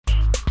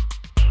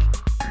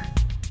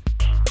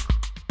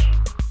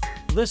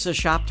This is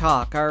Shop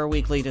Talk, our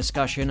weekly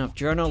discussion of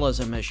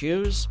journalism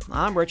issues.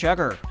 I'm Rich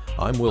Egger.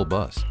 I'm Will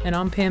Buss. And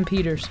I'm Pam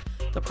Peters.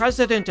 The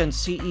president and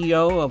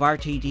CEO of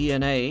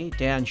RTDNA,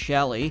 Dan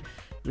Shelley,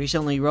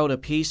 recently wrote a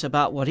piece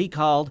about what he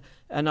called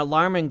an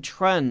alarming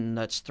trend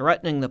that's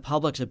threatening the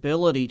public's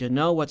ability to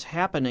know what's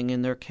happening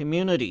in their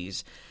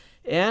communities.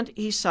 And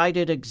he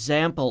cited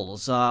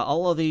examples,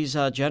 all of these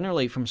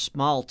generally from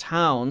small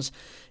towns.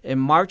 In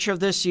March of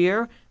this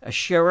year, a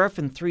sheriff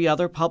and 3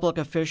 other public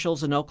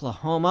officials in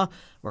Oklahoma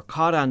were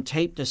caught on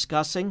tape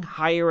discussing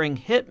hiring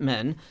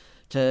hitmen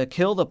to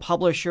kill the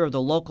publisher of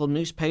the local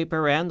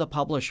newspaper and the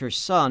publisher's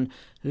son,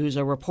 who's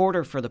a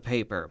reporter for the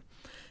paper.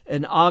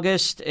 In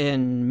August,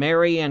 in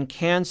Marion,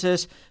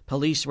 Kansas,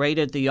 police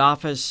raided the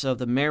office of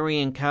the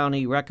Marion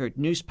County Record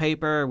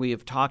newspaper. We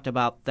have talked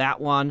about that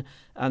one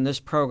on this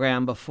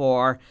program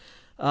before.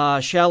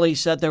 Shelley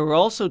said there were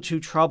also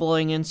 2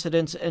 troubling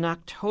incidents in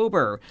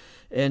October.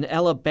 In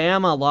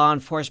Alabama, law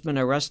enforcement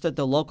arrested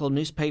the local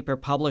newspaper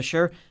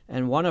publisher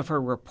and one of her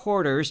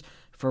reporters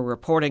for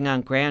reporting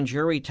on grand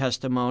jury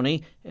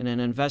testimony in an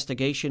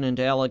investigation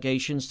into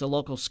allegations the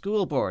local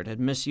school board had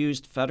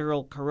misused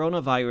federal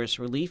coronavirus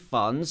relief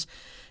funds.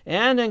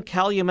 And in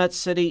Calumet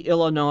City,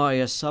 Illinois,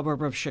 a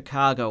suburb of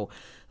Chicago,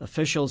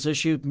 officials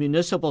issued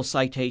municipal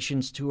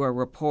citations to a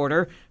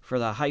reporter for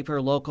the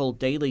hyper-local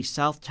Daily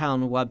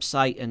Southtown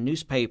website and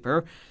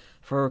newspaper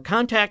for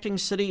contacting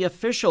city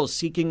officials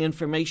seeking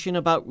information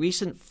about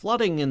recent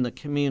flooding in the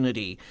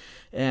community.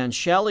 And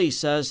Shelley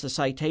says the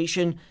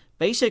citation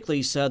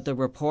basically said the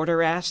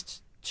reporter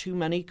asked too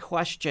many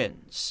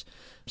questions.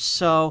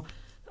 So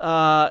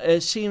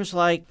it seems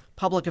like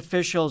public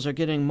officials are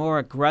getting more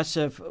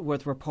aggressive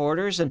with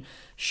reporters. And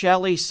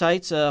Shelley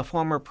cites a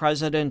former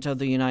president of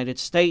the United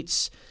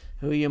States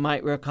who you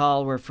might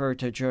recall referred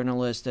to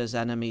journalists as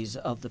enemies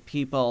of the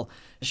people.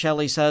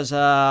 Shelley says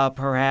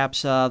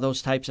perhaps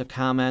those types of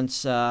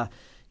comments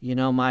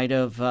might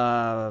have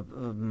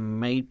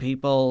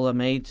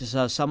made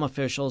some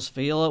officials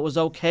feel it was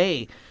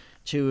okay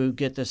to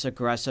get this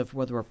aggressive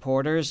with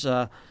reporters.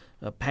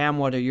 Pam,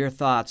 what are your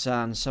thoughts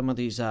on some of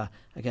these,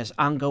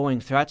 ongoing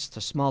threats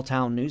to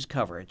small-town news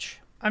coverage?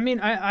 I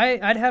mean,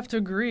 I'd have to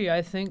agree.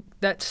 I think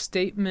that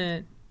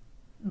statement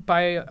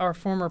by our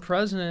former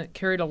president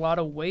carried a lot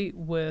of weight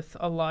with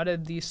a lot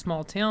of these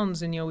small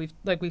towns. And,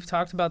 we've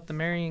talked about the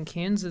Marion,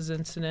 Kansas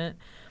incident.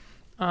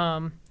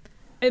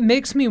 It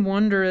makes me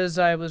wonder as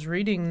I was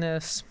reading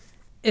this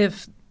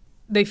if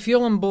they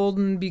feel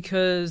emboldened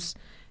because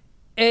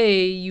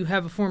you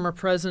have a former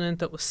president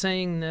that was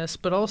saying this,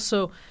 but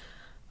also,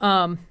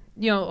 a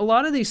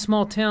lot of these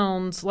small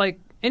towns, like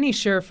any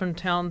sheriff in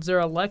towns,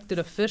 they're elected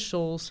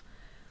officials,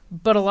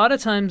 but a lot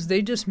of times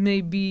they just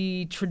may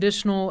be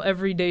traditional,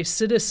 everyday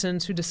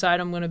citizens who decide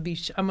I'm going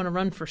to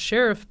run for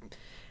sheriff,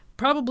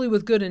 probably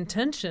with good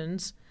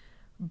intentions,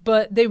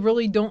 but they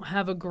really don't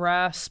have a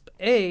grasp,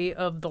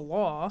 of the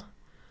law,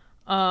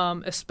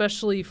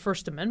 especially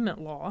First Amendment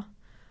law.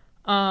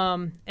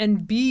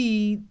 And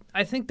B,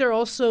 I think there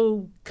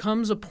also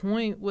comes a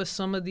point with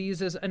some of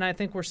these, and I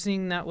think we're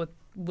seeing that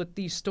with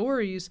these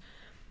stories,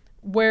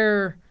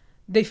 where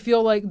they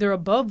feel like they're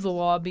above the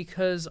law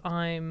because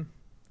I'm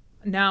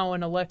now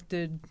an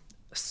elected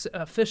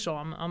official.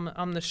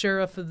 I'm the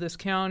sheriff of this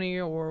county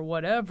or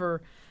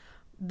whatever.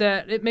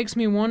 That it makes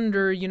me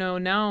wonder,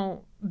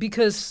 now,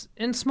 because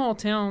in small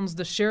towns,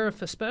 the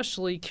sheriff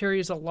especially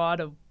carries a lot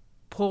of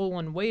pull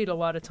and weight a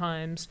lot of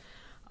times.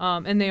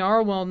 And they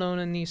are well known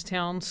in these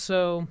towns,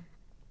 so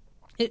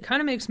it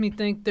kind of makes me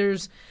think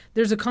there's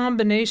a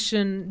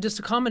combination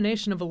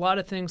of a lot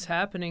of things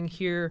happening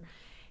here,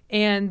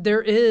 and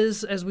there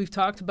is, as we've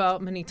talked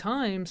about many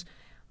times,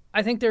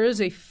 I think there is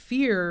a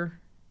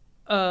fear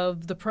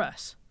of the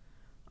press.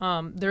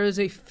 There is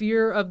a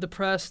fear of the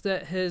press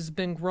that has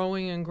been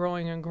growing and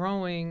growing and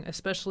growing,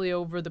 especially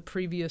over the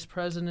previous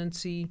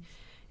presidency.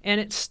 And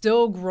it's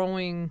still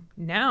growing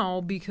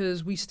now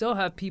because we still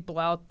have people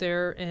out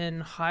there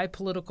in high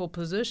political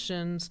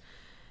positions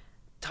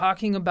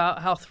talking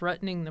about how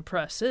threatening the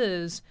press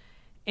is.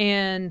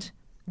 And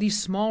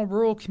these small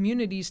rural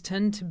communities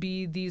tend to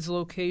be these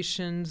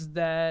locations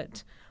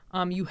that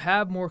you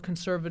have more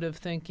conservative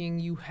thinking.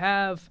 You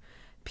have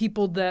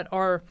people that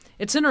are,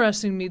 it's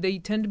interesting to me, they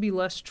tend to be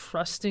less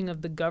trusting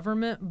of the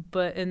government.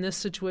 But in this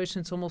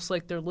situation, it's almost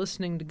like they're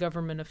listening to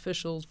government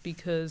officials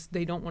because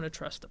they don't want to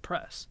trust the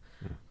press.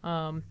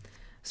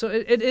 So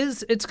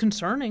it's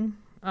concerning,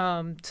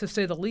 to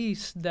say the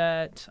least,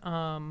 that,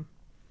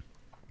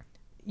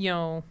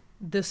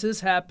 this is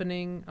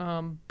happening.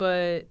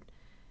 But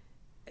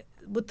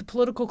with the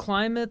political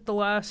climate the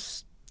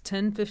last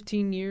 10,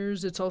 15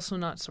 years, it's also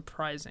not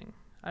surprising,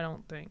 I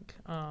don't think.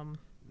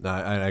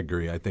 I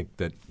agree. I think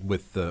that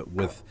with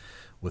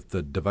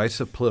the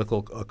divisive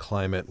political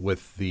climate,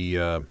 with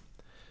the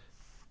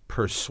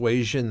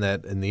persuasion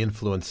that and the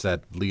influence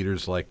that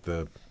leaders like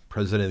the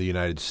President of the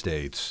United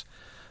States,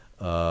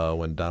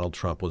 when Donald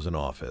Trump was in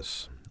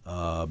office,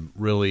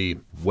 really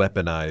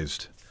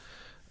weaponized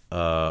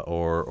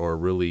or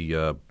really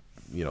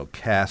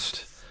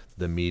cast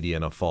the media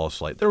in a false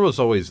light. There's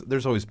always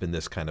been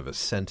this kind of a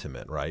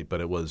sentiment, right?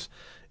 But it was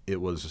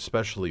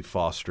especially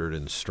fostered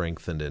and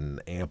strengthened and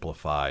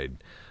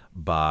amplified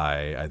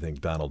by, I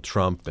think, Donald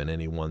Trump and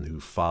anyone who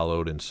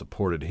followed and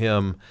supported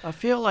him. I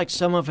feel like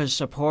some of his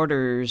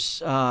supporters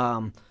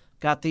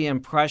got the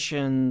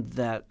impression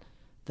that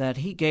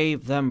he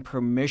gave them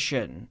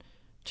permission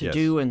to Yes.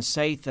 do and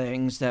say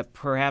things that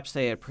perhaps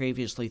they had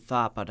previously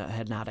thought but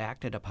had not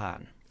acted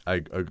upon. I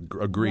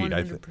agreed.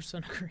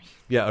 100% agree.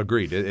 Yeah,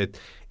 agreed.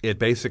 It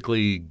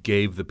basically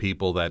gave the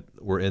people that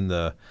were in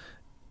the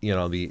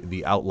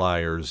the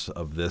outliers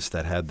of this,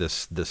 that had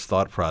this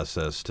thought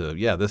process to,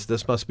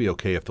 this must be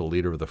okay if the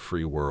leader of the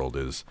free world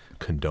is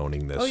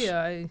condoning this. Oh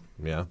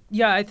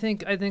yeah, I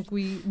think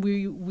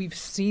we've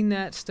seen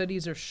that.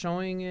 Studies are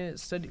showing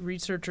it.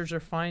 Researchers are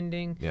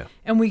finding,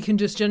 and we can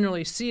just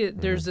generally see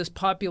it. There's this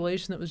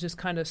population that was just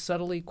kind of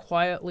subtly,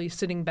 quietly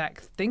sitting back,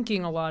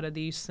 thinking a lot of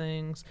these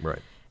things. Right.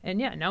 And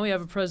now we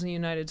have a president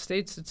of the United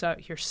States that's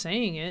out here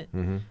saying it.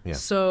 Yeah.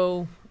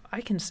 So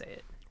I can say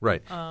it.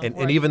 Right,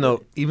 and even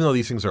though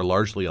these things are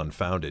largely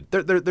unfounded,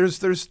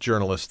 there's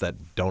journalists that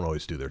don't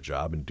always do their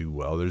job and do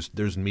well.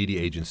 There's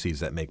media agencies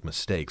that make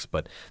mistakes,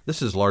 but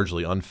this is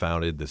largely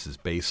unfounded. This is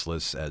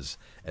baseless, as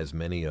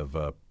many of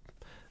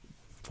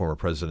former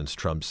President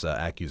Trump's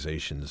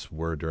accusations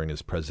were during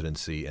his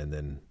presidency, and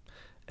then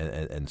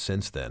and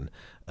since then,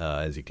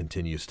 as he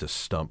continues to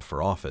stump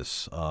for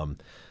office.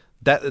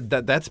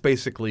 That's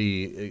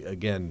basically,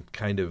 again,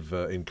 kind of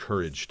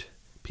encouraged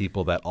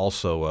people that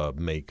also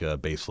make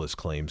baseless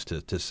claims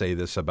to say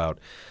this about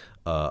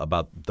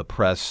the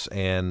press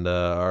and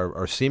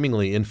are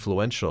seemingly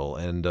influential.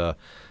 And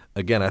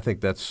again, I think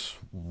that's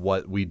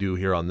what we do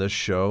here on this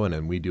show,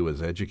 and we do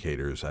as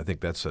educators. I think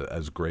that's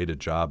as great a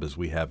job as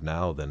we have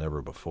now than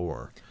ever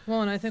before.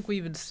 Well, and I think we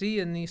even see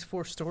in these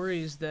 4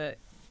 stories that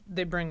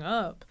they bring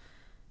up,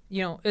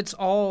 it's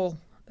all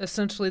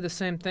essentially the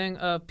same thing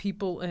of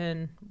people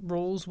in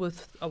roles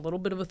with a little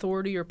bit of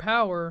authority or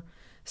power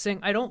saying,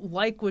 I don't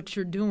like what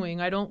you're doing.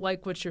 I don't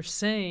like what you're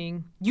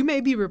saying. You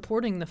may be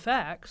reporting the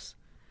facts,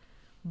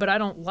 but I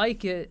don't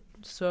like it,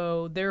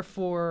 so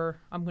therefore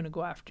I'm going to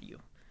go after you.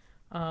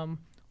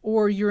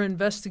 Or you're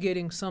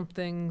investigating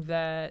something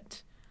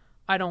that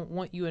I don't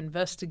want you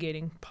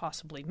investigating,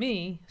 possibly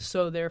me,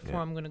 so therefore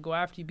I'm going to go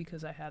after you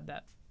because I have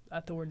that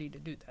authority to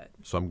do that.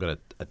 So I'm going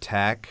to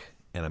attack,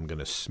 and I'm going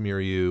to smear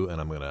you, and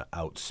I'm going to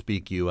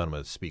outspeak you, and I'm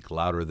going to speak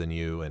louder than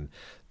you, and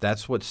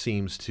that's what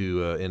seems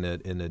to in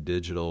a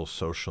digital,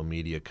 social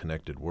media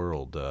connected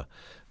world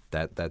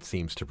that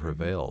seems to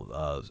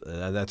prevail.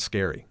 And that's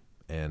scary,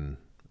 and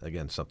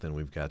again, something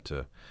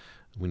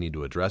we need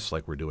to address,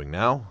 like we're doing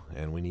now,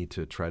 and we need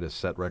to try to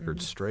set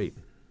records straight.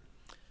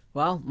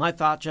 Well, my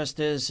thought just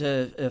is,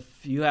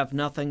 if you have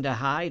nothing to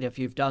hide, if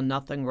you've done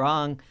nothing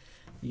wrong,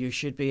 you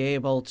should be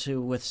able to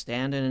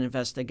withstand an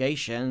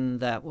investigation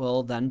that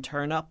will then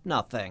turn up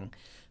nothing.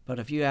 But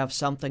if you have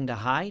something to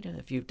hide,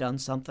 if you've done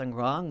something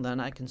wrong, then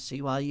I can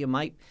see why you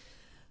might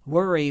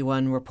worry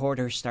when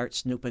reporters start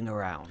snooping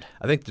around.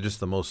 I think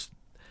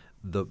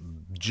the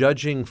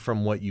judging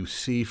from what you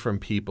see from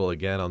people,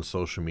 again, on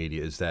social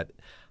media, is that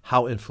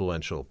how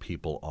influential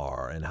people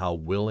are and how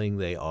willing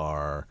they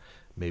are,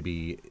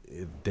 maybe,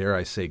 dare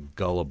I say,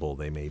 gullible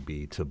they may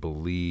be to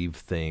believe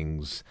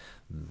things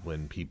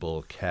when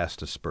people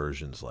cast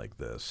aspersions like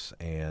this.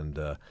 And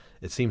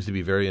it seems to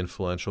be very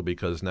influential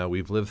because now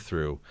we've lived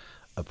through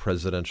a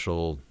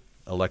presidential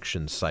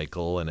election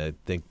cycle, and I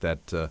think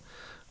that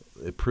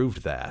it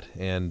proved that.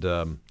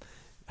 And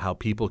how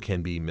people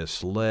can be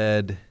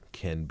misled,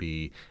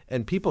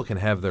 and people can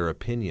have their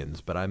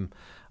opinions, but I'm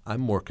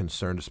more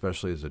concerned,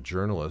 especially as a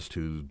journalist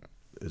who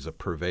is a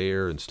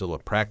purveyor and still a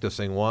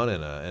practicing one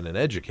and an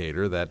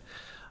educator, that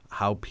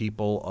how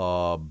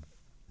people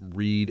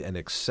read and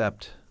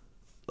accept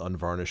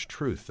unvarnished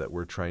truth that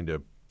we're trying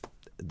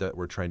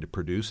to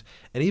produce,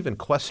 and even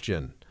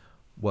question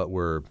what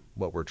we're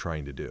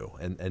trying to do,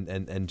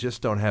 and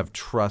just don't have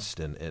trust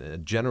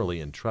and generally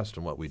in trust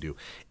in what we do.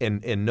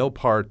 And in no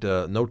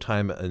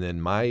time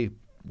in my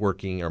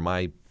working or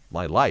my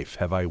life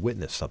have I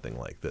witnessed something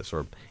like this,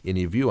 or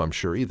any of you, I'm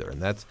sure, either.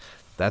 And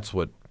that's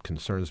what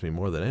concerns me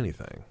more than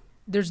anything.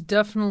 There's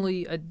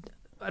definitely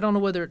I don't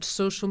know whether it's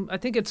I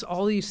think it's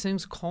all these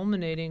things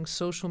right.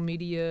 Social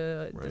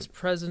media, right. This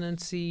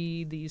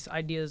presidency, these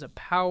ideas of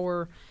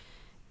power.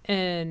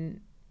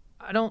 And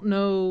I don't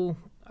know,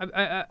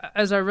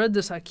 as I read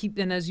this,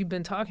 and as you've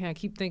been talking, I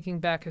keep thinking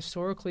back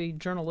historically,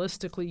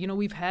 journalistically,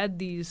 we've had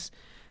these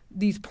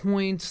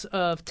points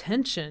of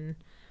tension,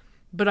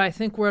 but I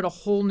think we're at a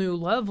whole new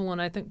level. And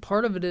I think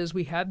part of it is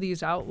we have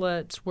these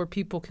outlets where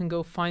people can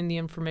go find the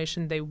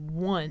information they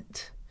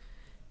want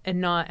and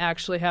not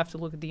actually have to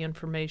look at the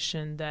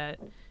information that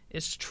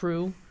is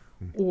true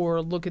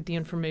or look at the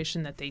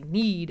information that they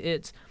need.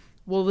 It's,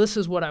 well, this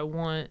is what I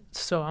want,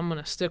 so I'm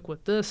going to stick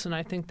with this. And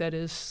I think that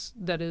is,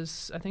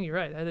 I think you're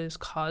right, that is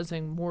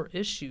causing more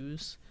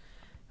issues.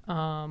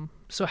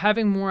 So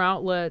having more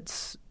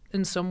outlets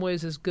in some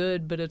ways is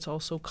good, but it's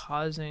also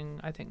causing,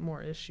 I think,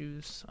 more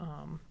issues,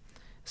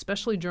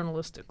 especially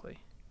journalistically.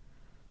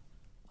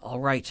 All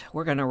right,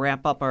 we're going to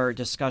wrap up our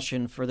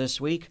discussion for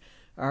this week.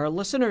 Our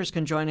listeners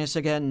can join us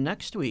again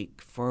next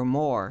week for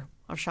more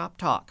of Shop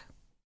Talk.